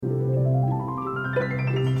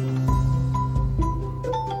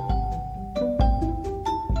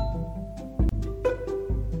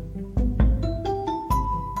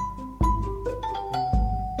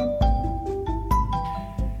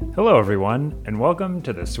Hello, everyone, and welcome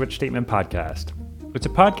to the Switch Statement Podcast. It's a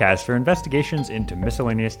podcast for investigations into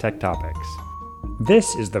miscellaneous tech topics.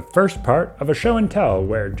 This is the first part of a show and tell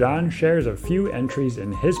where John shares a few entries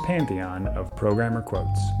in his pantheon of programmer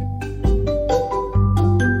quotes.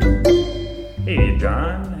 Hey,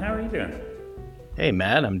 John, how are you doing? Hey,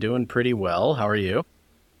 Matt, I'm doing pretty well. How are you?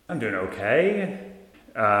 I'm doing okay.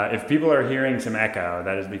 If people are hearing some echo,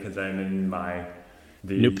 that is because I'm in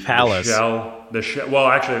the new palace. The shell. Well,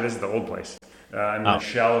 actually, this is the old place. I'm in the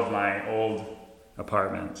shell of my old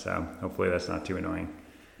apartment, so hopefully that's not too annoying.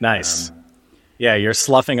 Nice. Yeah, you're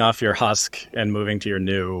sloughing off your husk and moving to your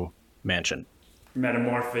new mansion.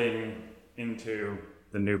 Metamorphing into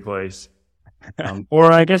the new place.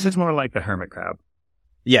 Or I guess it's more like the hermit crab.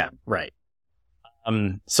 Yeah, right.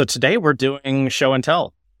 So today we're doing show and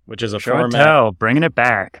tell, which is a show format. And tell, bringing it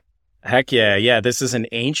back. Heck yeah. Yeah, this is an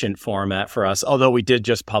ancient format for us, although we did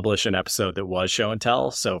just publish an episode that was show and tell.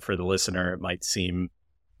 So for the listener, it might seem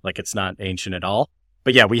like it's not ancient at all.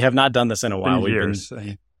 But yeah, we have not done this in a while. We've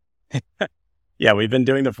been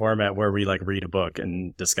doing the format where we read a book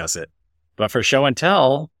and discuss it. But for show and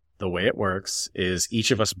tell, the way it works is each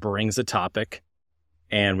of us brings a topic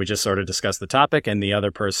and we just sort of discuss the topic and the other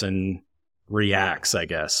person reacts, I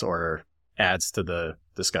guess, or adds to the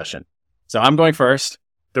discussion. So I'm going first.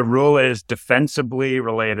 The rule is defensively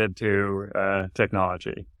related to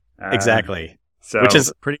technology. Exactly. Which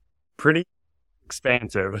is pretty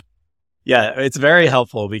expansive. Yeah, it's very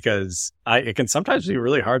helpful because it can sometimes be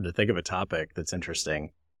really hard to think of a topic that's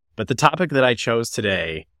interesting. But the topic that I chose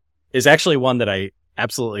today is actually one that I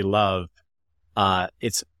absolutely love.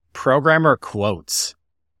 It's programmer quotes.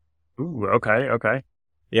 Ooh, okay.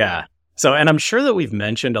 Yeah. So, and I'm sure that we've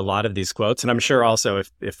mentioned a lot of these quotes, and I'm sure also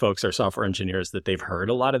if folks are software engineers that they've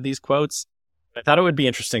heard a lot of these quotes. I thought it would be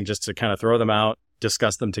interesting just to kind of throw them out,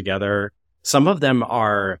 discuss them together. Some of them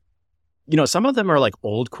are like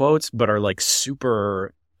old quotes, but are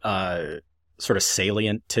super sort of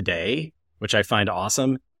salient today, which I find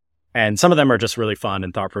awesome. And some of them are just really fun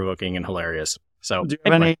and thought-provoking and hilarious. So, do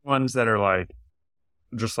you have any ones that are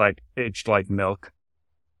just aged like milk?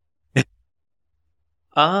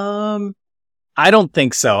 I don't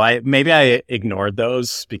think so. Maybe I ignored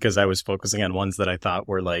those because I was focusing on ones that I thought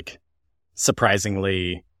were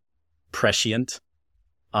surprisingly prescient.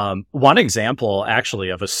 One example actually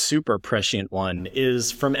of a super prescient one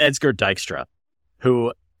is from Edsger Dijkstra,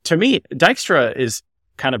 who to me, Dijkstra is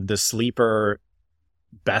kind of the sleeper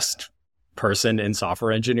best person in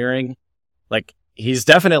software engineering. He's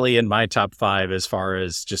definitely in my top 5 as far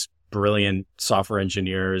as just brilliant software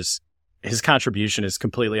engineers. His contribution is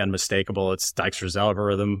completely unmistakable. It's Dijkstra's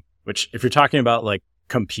algorithm, which if you're talking about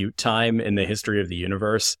compute time in the history of the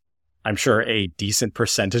universe, I'm sure a decent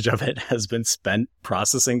percentage of it has been spent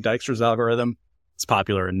processing Dijkstra's algorithm. It's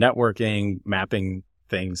popular in networking, mapping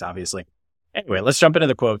things, obviously. Anyway, let's jump into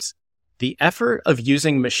the quotes. The effort of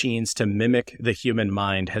using machines to mimic the human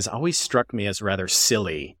mind has always struck me as rather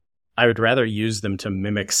silly. I would rather use them to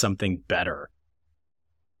mimic something better.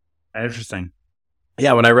 Interesting.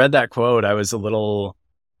 Yeah, when I read that quote, I was a little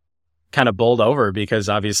kind of bowled over because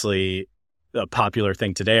obviously a popular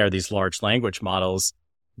thing today are these large language models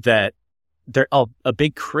that they're a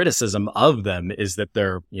big criticism of them is that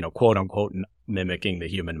they're, quote unquote, mimicking the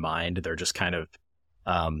human mind. They're just kind of,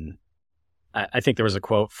 I think there was a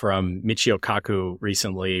quote from Michio Kaku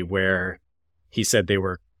recently where he said they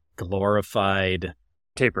were glorified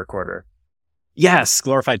tape recorder. Yes,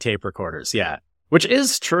 glorified tape recorders. Yeah, which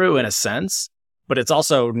is true in a sense. But it's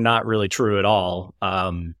also not really true at all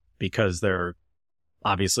because they're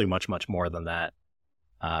obviously much, much more than that.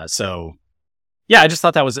 So, yeah, I just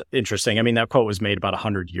thought that was interesting. I mean, that quote was made about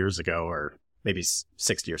 100 years ago or maybe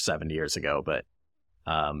 60 or 70 years ago. But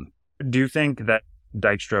do you think that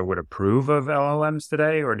Dijkstra would approve of LLMs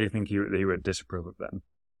today, or do you think he would disapprove of them?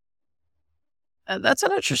 That's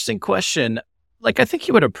an interesting question. I think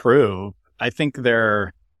he would approve. I think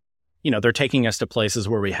they're taking us to places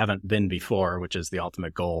where we haven't been before, which is the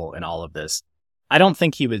ultimate goal in all of this. I don't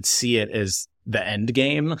think he would see it as the end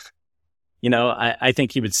game. I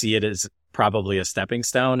think he would see it as probably a stepping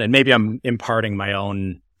stone. And maybe I'm imparting my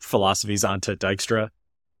own philosophies onto Dijkstra.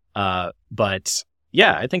 But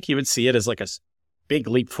yeah, I think he would see it as a big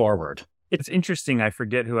leap forward. It's interesting. I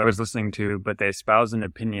forget who I was listening to, but they espouse an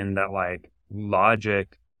opinion that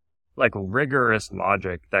logic, rigorous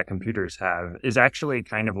logic that computers have is actually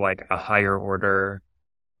kind of a higher order.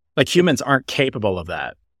 Humans aren't capable of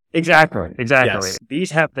that. Exactly. Yes. These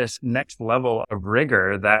have this next level of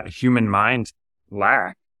rigor that human minds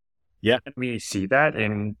lack. Yeah. And we see that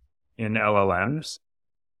in LLMs.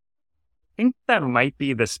 I think that might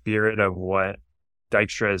be the spirit of what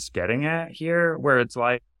Dijkstra is getting at here, where it's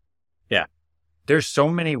like, Yeah. there's so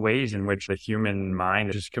many ways in which the human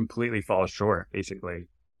mind just completely falls short, basically.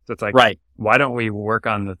 So it's like, Right. why don't we work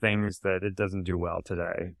on the things that it doesn't do well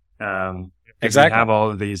today? Exactly. We have all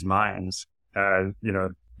of these minds, that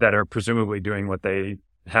are presumably doing what they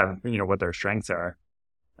have, what their strengths are.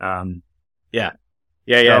 Yeah.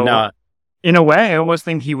 So, No. in a way, I almost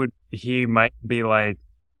think he might be like,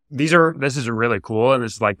 this is really cool. And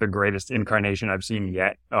this is like the greatest incarnation I've seen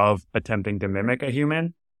yet of attempting to mimic a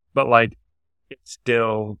human. But like, it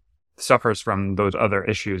still suffers from those other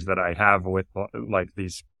issues that I have with like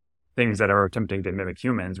these things that are attempting to mimic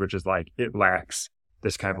humans, which is like, it lacks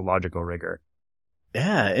this kind of logical rigor.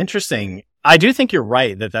 Yeah, interesting. I do think you're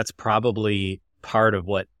right that that's probably part of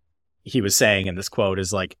what he was saying in this quote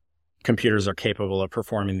is like computers are capable of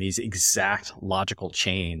performing these exact logical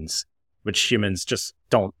chains, which humans just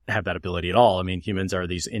don't have that ability at all. I mean, humans are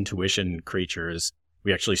these intuition creatures.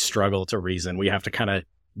 We actually struggle to reason. We have to kind of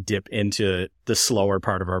dip into the slower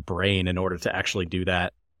part of our brain in order to actually do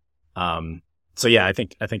that. So yeah, I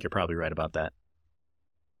think you're probably right about that.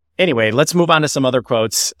 Anyway, let's move on to some other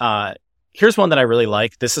quotes. Here's one that I really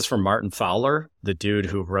like. This is from Martin Fowler, the dude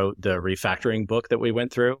who wrote the refactoring book that we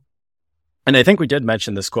went through. And I think we did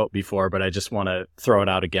mention this quote before, but I just want to throw it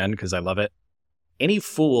out again because I love it. Any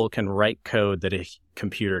fool can write code that a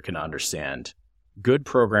computer can understand. Good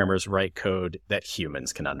programmers write code that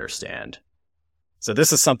humans can understand. So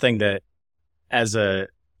this is something that as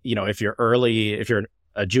if you're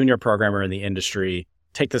a junior programmer in the industry,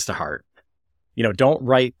 take this to heart. Don't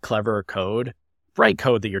write clever code. Write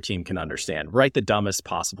code that your team can understand. Write the dumbest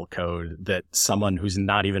possible code that someone who's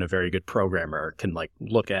not even a very good programmer can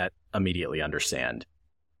look at, immediately understand.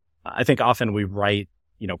 I think often we write,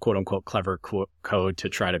 quote unquote, clever code to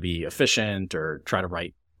try to be efficient or try to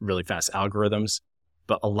write really fast algorithms.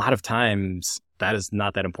 But a lot of times that is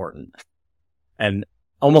not that important. And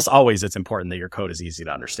almost always it's important that your code is easy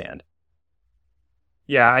to understand.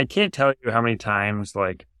 Yeah, I can't tell you how many times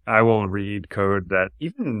I will read code that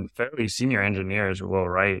even fairly senior engineers will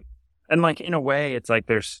write. And in a way, it's like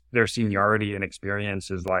their seniority and experience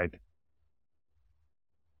is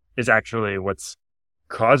actually what's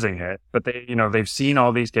causing it. But they've seen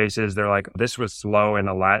all these cases. They're like, this was slow in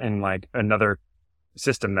another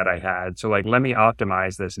system that I had. So let me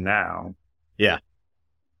optimize this now. Yeah.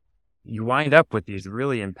 You wind up with these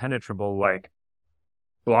really impenetrable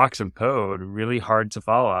blocks of code, really hard to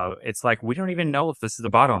follow. It's like, we don't even know if this is a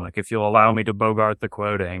bottleneck. If you'll allow me to bogart the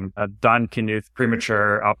quoting, Don Knuth,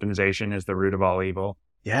 premature optimization is the root of all evil.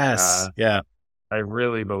 Yes. Yeah. I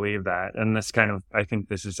really believe that. And I think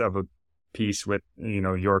this is of a piece with,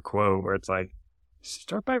 your quote where it's like,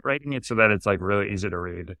 start by writing it so that it's really easy to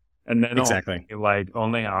read. And then exactly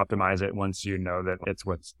only optimize it once you know that it's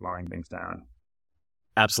what's slowing things down.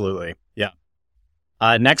 Absolutely. Yeah.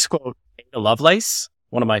 Next quote, Ada Lovelace,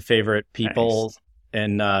 one of my favorite people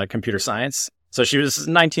in computer science. So she was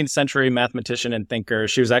a 19th century mathematician and thinker.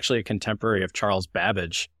 She was actually a contemporary of Charles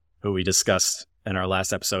Babbage, who we discussed in our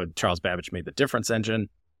last episode. Charles Babbage made the difference engine.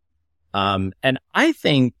 And I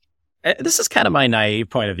think this is kind of my naive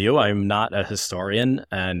point of view. I'm not a historian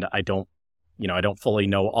and I don't fully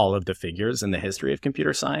know all of the figures in the history of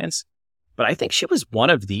computer science, but I think she was one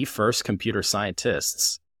of the first computer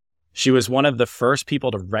scientists. She was one of the first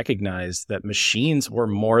people to recognize that machines were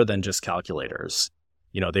more than just calculators.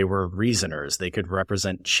 They were reasoners. They could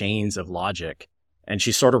represent chains of logic. And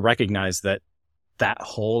she sort of recognized that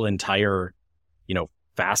whole entire,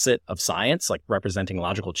 facet of science, representing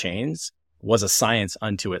logical chains, was a science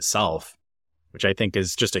unto itself, which I think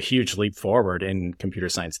is just a huge leap forward in computer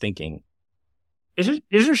science thinking.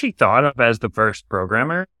 Isn't she thought of as the first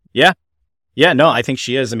programmer? Yeah. Yeah, no, I think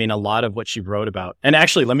she is. I mean, a lot of what she wrote about, and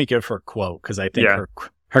actually, let me give her a quote because I think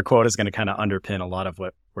her quote is going to kind of underpin a lot of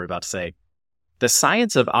what we're about to say. The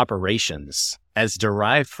science of operations, as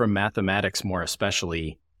derived from mathematics more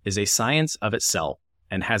especially, is a science of itself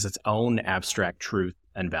and has its own abstract truth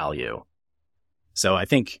and value. So I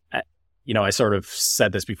think, I sort of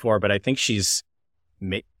said this before, but I think she's,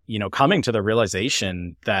 coming to the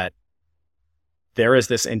realization that there is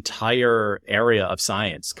this entire area of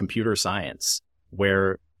science, computer science,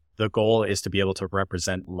 where the goal is to be able to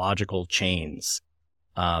represent logical chains.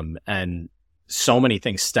 And so many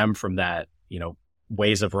things stem from that,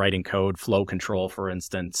 ways of writing code, flow control, for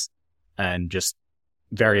instance, and just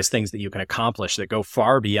various things that you can accomplish that go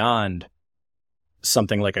far beyond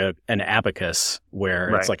something like an abacus,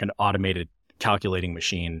 where it's like an automated calculating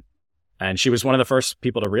machine. And she was one of the first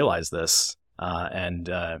people to realize this.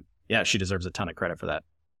 Yeah, she deserves a ton of credit for that.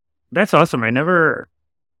 That's awesome.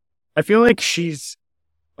 I feel like she's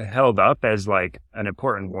held up as like an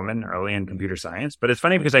important woman early in computer science. But it's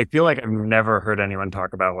funny because I feel like I've never heard anyone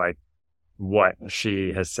talk about like what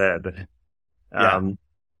she has said. Yeah.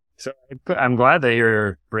 So I'm glad that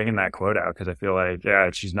you're bringing that quote out because I feel like,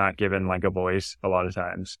 yeah, she's not given like a voice a lot of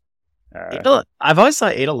times. I've always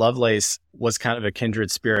thought Ada Lovelace was kind of a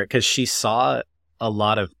kindred spirit because she saw a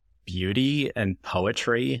lot of beauty and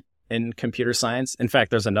poetry in computer science. In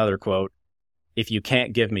fact, there's another quote: "If you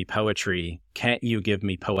can't give me poetry, can't you give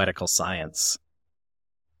me poetical science?"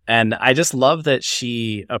 And I just love that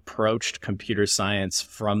she approached computer science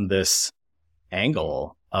from this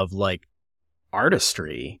angle of like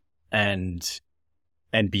artistry and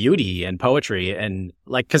beauty and poetry, and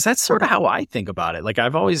like, because that's sort of how I think about it. Like,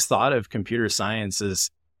 I've always thought of computer science as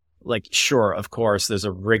like, sure, of course, there's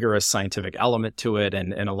a rigorous scientific element to it,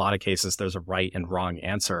 and in a lot of cases, there's a right and wrong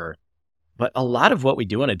answer. But a lot of what we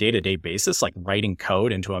do on a day-to-day basis, like writing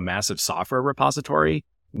code into a massive software repository,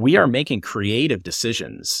 we are making creative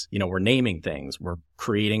decisions. You know, we're naming things, we're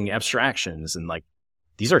creating abstractions, and like,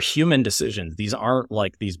 these are human decisions. These aren't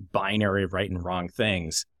like these binary right and wrong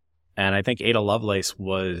things. And I think Ada Lovelace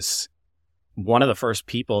was one of the first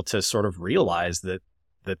people to sort of realize that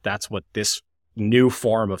that's what this new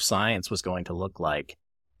form of science was going to look like.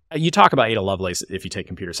 You talk about Ada Lovelace if you take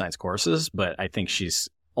computer science courses, but I think she's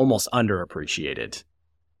almost underappreciated.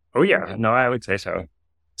 Oh yeah, no, I would say so.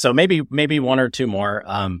 So maybe one or two more.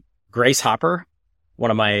 Grace Hopper,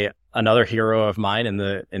 another hero of mine in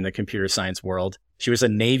the computer science world. She was a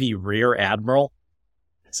Navy Rear Admiral.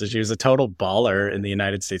 So she was a total baller in the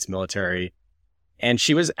United States military. And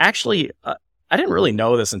she was actually, I didn't really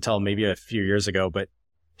know this until maybe a few years ago, but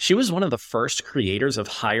she was one of the first creators of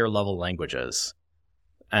higher level languages.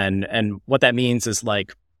 And what that means is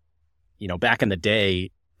like, you know, back in the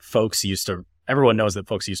day, everyone knows that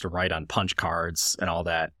folks used to write on punch cards and all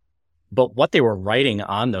that. But what they were writing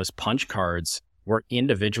on those punch cards were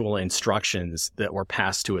individual instructions that were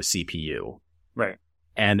passed to a CPU. Right.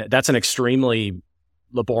 And that's an extremely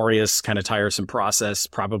laborious, kind of tiresome process,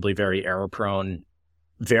 probably very error prone,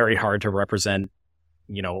 very hard to represent,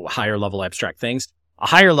 you know, higher level abstract things. A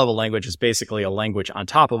higher level language is basically a language on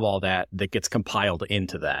top of all that gets compiled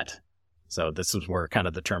into that. So this is where kind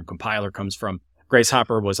of the term compiler comes from. Grace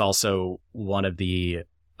Hopper was also one of the,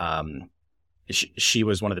 she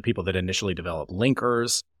was one of the people that initially developed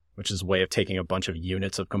linkers, which is a way of taking a bunch of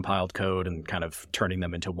units of compiled code and kind of turning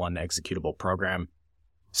them into one executable program.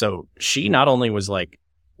 So she not only was like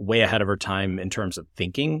way ahead of her time in terms of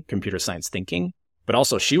thinking, computer science thinking, but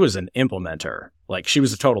also she was an implementer. Like, she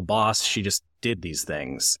was a total boss. She just did these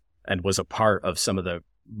things and was a part of some of the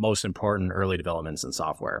most important early developments in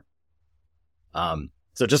software.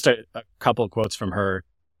 So just a couple of quotes from her.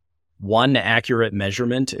 "One accurate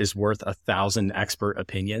measurement is worth 1,000 expert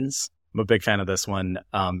opinions." I'm a big fan of this one.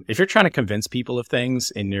 If you're trying to convince people of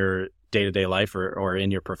things in your day-to-day life or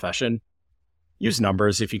in your profession, use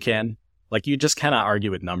numbers if you can. Like, you just cannot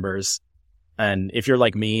argue with numbers. And if you're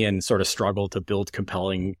like me and sort of struggle to build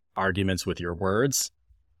compelling arguments with your words,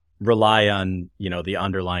 rely on, you know, the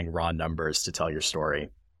underlying raw numbers to tell your story.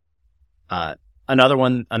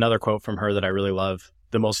 Another quote from her that I really love: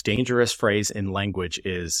 "The most dangerous phrase in language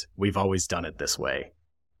is, 'We've always done it this way.'"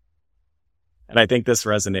 And I think this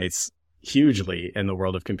resonates hugely in the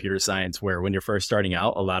world of computer science, where when you're first starting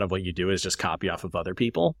out, a lot of what you do is just copy off of other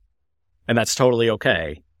people. And that's totally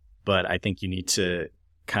okay. But I think you need to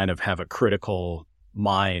kind of have a critical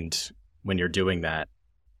mind when you're doing that.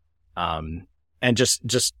 And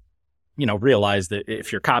just, you know, realize that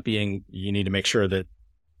if you're copying, you need to make sure that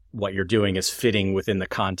what you're doing is fitting within the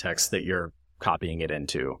context that you're copying it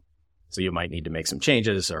into. So you might need to make some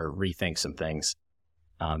changes or rethink some things.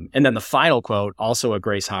 And then the final quote, also a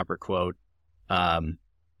Grace Hopper quote: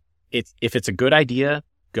 "If it's a good idea,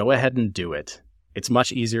 go ahead and do it. It's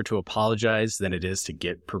much easier to apologize than it is to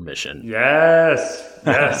get permission." Yes.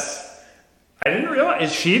 I didn't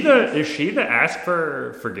realize, is she the ask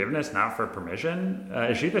for forgiveness, not for permission?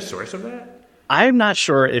 Is she the source of that? I'm not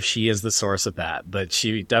sure if she is the source of that, but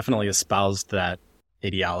she definitely espoused that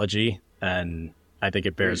ideology, and I think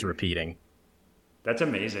it bears repeating. That's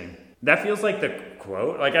amazing. That feels like the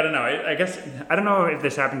quote. Like, I don't know. I guess, I don't know if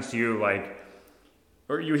this happens to you, like,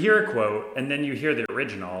 or you hear a quote and then you hear the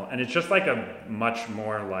original and it's just like a much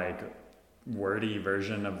more like wordy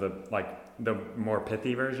version of the more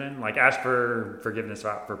pithy version. Like, ask for forgiveness,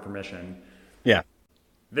 not for permission. Yeah.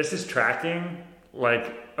 This is tracking,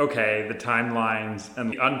 like, okay, the timelines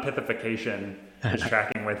and the unpithification is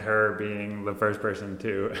tracking with her being the first person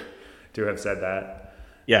to have said that.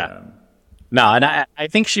 Yeah. No, and I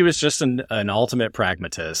think she was just an ultimate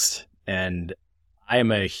pragmatist. And I am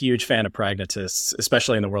a huge fan of pragmatists,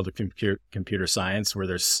 especially in the world of computer science, where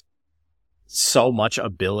there's so much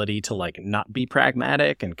ability to like not be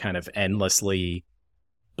pragmatic and kind of endlessly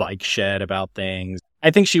bike shed about things. I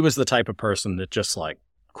think she was the type of person that just like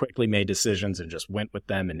quickly made decisions and just went with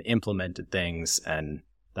them and implemented things. And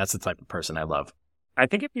that's the type of person I love. I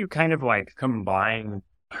think if you kind of like combine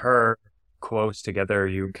her quotes together,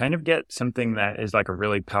 you kind of get something that is like a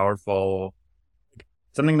really powerful,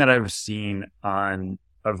 something that I've seen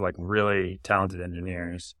of like really talented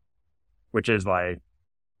engineers, which is like,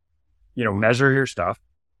 measure your stuff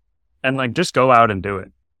and like just go out and do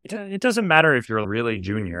it. It doesn't matter if you're really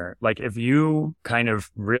junior. Like if you kind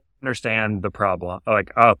of really understand the problem,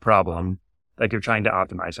 like a problem, like you're trying to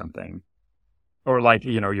optimize something, or like,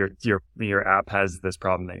 your app has this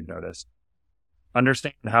problem that you've noticed,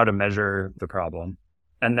 understand how to measure the problem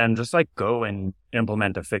and then just like go and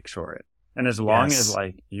implement a fix for it. And as long as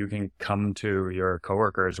like you can come to your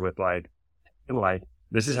coworkers with like,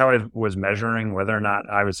 this is how I was measuring whether or not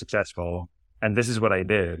I was successful, and this is what I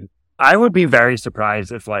did. I would be very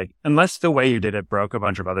surprised if like, unless the way you did it broke a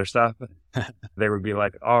bunch of other stuff, they would be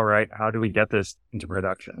like, all right, how do we get this into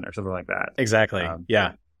production or something like that? Exactly.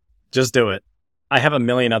 Yeah. Just do it. I have a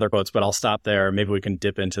million other quotes, but I'll stop there. Maybe we can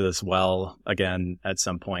dip into this well again at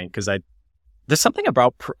some point, because there's something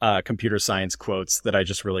about computer science quotes that I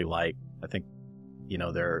just really like. I think,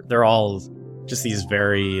 they're all just these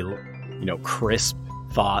very, crisp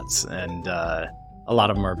thoughts, and a lot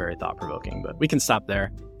of them are very thought-provoking, but we can stop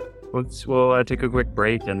there. We'll take a quick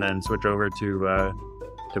break and then switch over to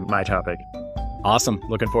my topic. Awesome.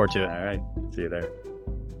 Looking forward to it. All right. See you there.